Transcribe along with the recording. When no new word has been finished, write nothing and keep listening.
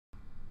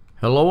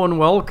Hello and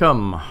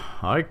welcome.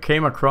 I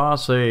came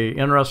across a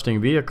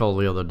interesting vehicle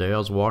the other day. I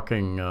was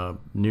walking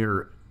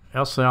near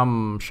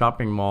SM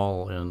Shopping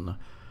Mall in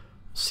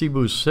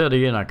Cebu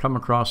City, and I come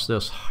across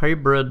this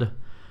hybrid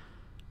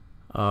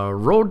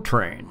road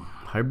train,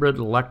 hybrid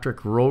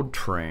electric road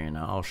train.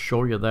 I'll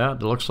show you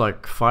that. It looks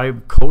like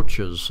 5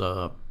 coaches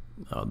that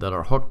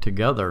are hooked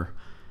together,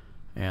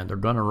 and they're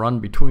going to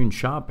run between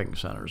shopping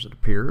centers, it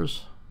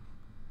appears.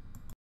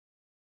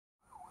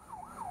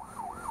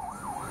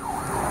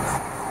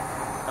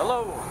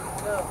 Hello.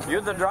 Hello.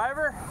 You the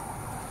driver?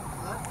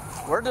 Huh?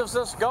 Where does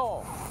this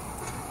go?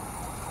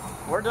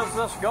 Where does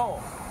this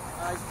go?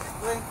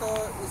 Going to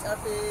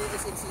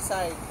SM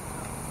Seaside.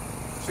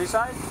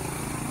 Seaside?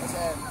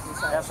 SM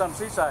Seaside. SM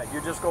Seaside. You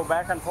just go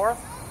back and forth?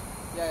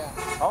 Yeah.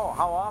 Oh,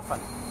 how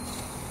often?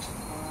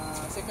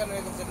 Second week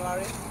of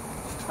January.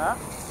 Huh?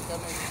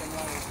 Second week of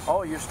January.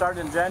 Oh, you start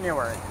in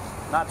January.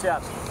 Not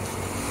yet.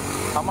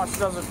 How much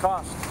does it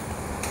cost?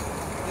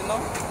 You know?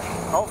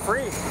 Oh,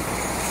 free.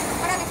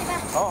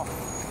 Oh.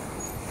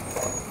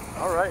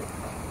 All right.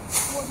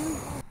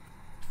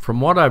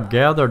 From what I've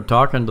gathered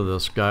talking to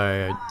this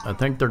guy, I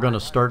think they're going to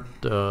start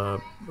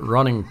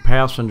running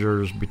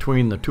passengers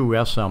between the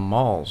two SM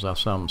malls,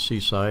 SM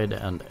Seaside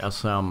and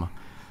SM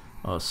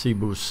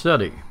Cebu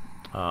City.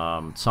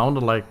 It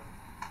sounded like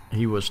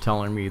he was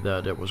telling me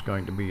that it was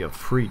going to be a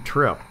free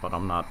trip, but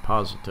I'm not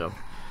positive.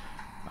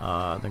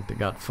 I think they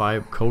got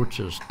 5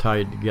 coaches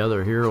tied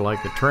together here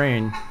like a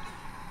train.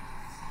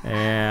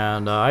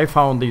 And I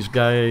found these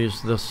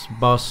guys, this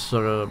bus,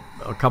 a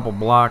couple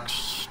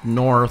blocks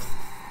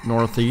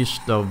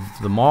northeast of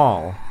the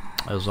mall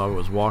as I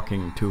was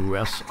walking to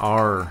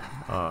SR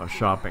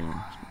shopping.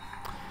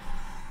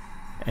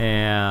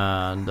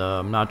 And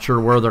I'm not sure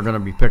where they're going to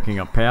be picking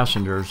up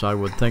passengers. I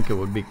would think it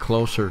would be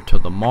closer to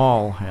the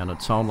mall, and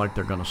it sounds like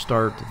they're going to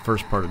start the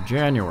first part of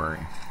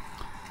January.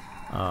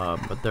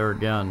 But there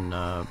again,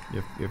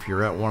 if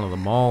you're at one of the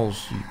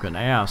malls, you can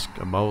ask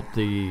about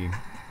the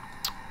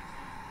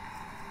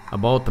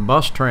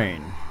bus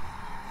train.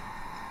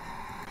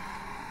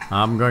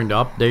 I'm going to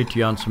update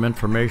you on some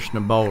information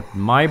about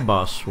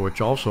Mybus,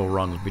 which also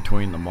runs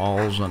between the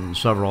malls and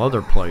several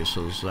other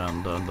places,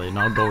 and they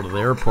now go to the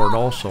airport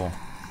also.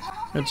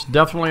 It's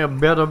definitely a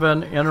bit of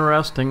an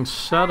interesting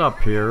setup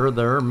here.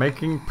 They're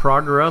making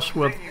progress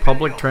with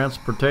public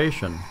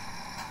transportation.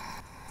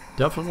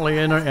 Definitely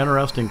an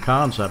interesting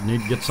concept.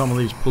 Need to get some of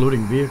these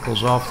polluting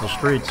vehicles off the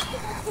streets.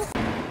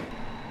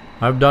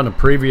 I've done a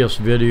previous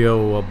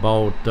video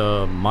about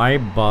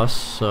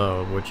Mybus,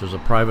 which is a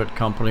private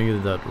company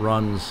that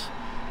runs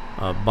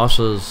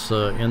buses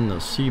in the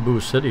Cebu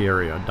City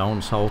area,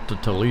 down south to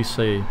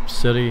Cebu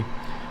City,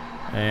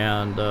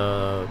 and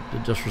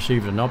just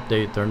received an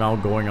update. They're now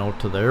going out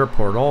to the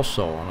airport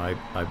also, and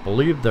I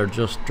believe they're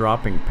just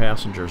dropping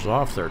passengers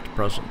off there at the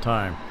present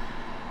time.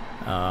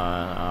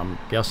 I'm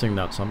guessing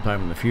that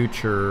sometime in the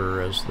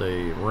future, as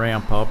they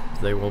ramp up,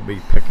 they will be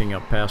picking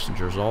up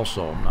passengers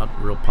also. I'm not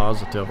real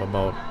positive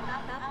about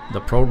the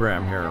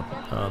program here.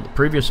 The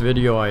previous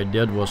video I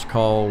did was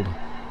called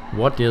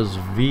 "What is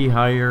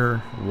V-Hire?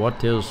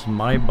 What is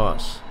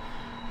Mybus?"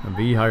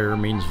 V-Hire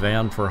means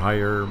van for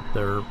hire.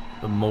 They're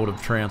a mode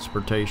of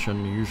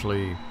transportation,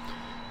 usually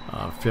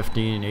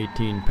 15,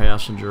 18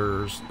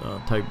 passengers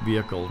type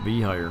vehicle,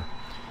 V-Hire.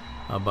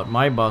 But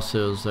Mybus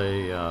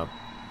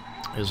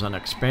is an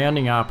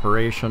expanding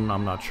operation.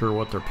 I'm not sure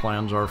what their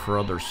plans are for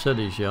other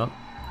cities yet.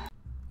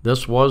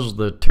 This was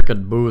the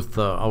ticket booth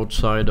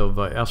outside of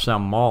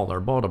SM Mall. They're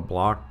about a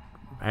block,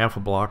 half a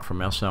block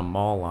from SM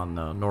Mall on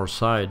the north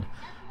side.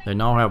 They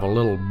now have a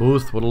little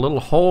booth with a little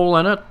hole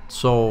in it,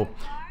 so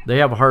they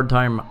have a hard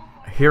time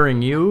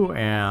hearing you,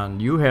 and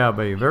you have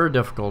a very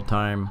difficult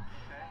time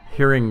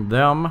hearing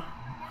them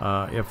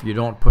if you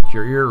don't put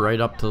your ear right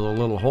up to the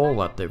little hole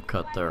that they've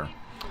cut there.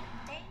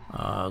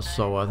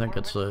 So I think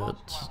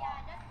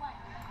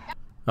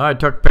I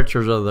took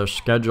pictures of their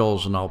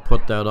schedules, and I'll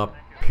put that up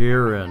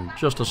here in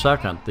just a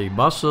second. The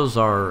buses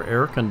are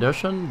air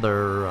conditioned.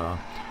 They're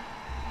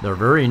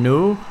very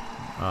new.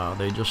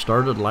 They just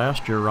started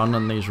last year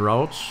running these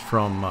routes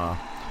from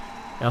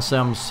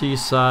SM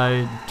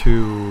Seaside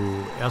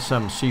to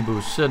SM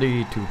Cebu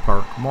City to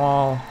Park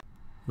Mall.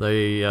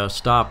 They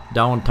stop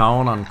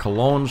downtown on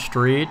Cologne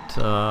Street,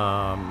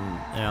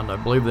 and I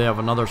believe they have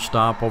another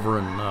stop over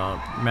in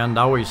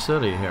Mandaue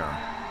City here.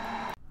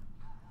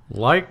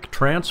 Like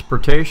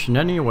transportation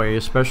anyway,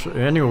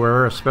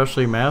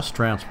 especially mass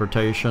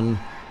transportation,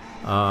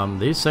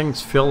 these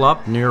things fill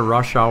up near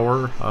rush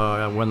hour.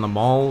 When the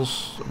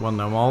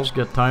malls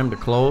get time to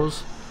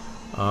close,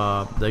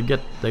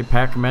 they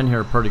pack them in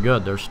here pretty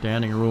good. They're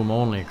standing room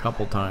only a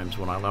couple times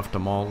when I left the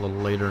mall a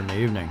little later in the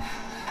evening.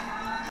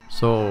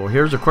 So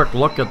here's a quick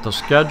look at the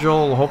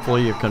schedule.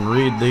 Hopefully you can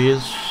read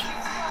these.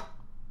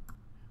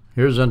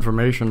 Here's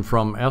information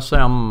from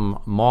SM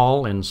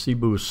Mall in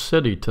Cebu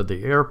City to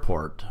the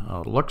airport.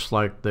 Looks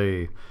like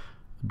they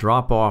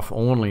drop off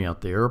only at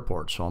the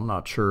airport, so I'm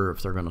not sure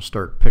if they're going to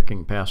start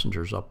picking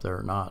passengers up there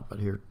or not. But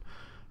here,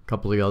 a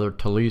couple of the other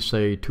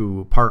Talise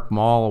to Park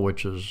Mall,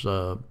 which is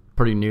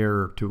pretty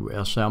near to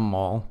SM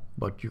Mall,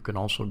 but you can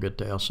also get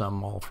to SM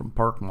Mall from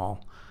Park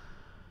Mall.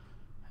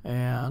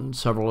 And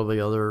several of the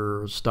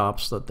other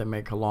stops that they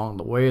make along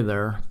the way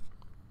there.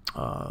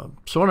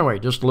 So anyway,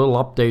 just a little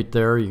update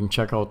there. You can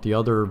check out the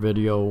other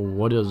video.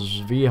 What is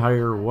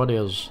V-Hire? What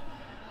is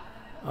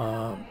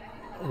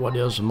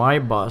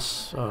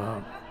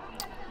Mybus?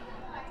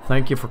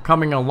 Thank you for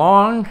coming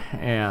along,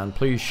 and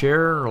please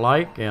share,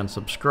 like, and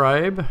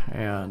subscribe.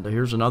 And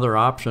here's another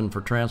option for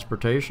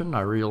transportation.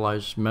 I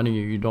realize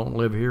many of you don't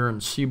live here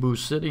in Cebu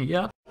City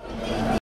yet.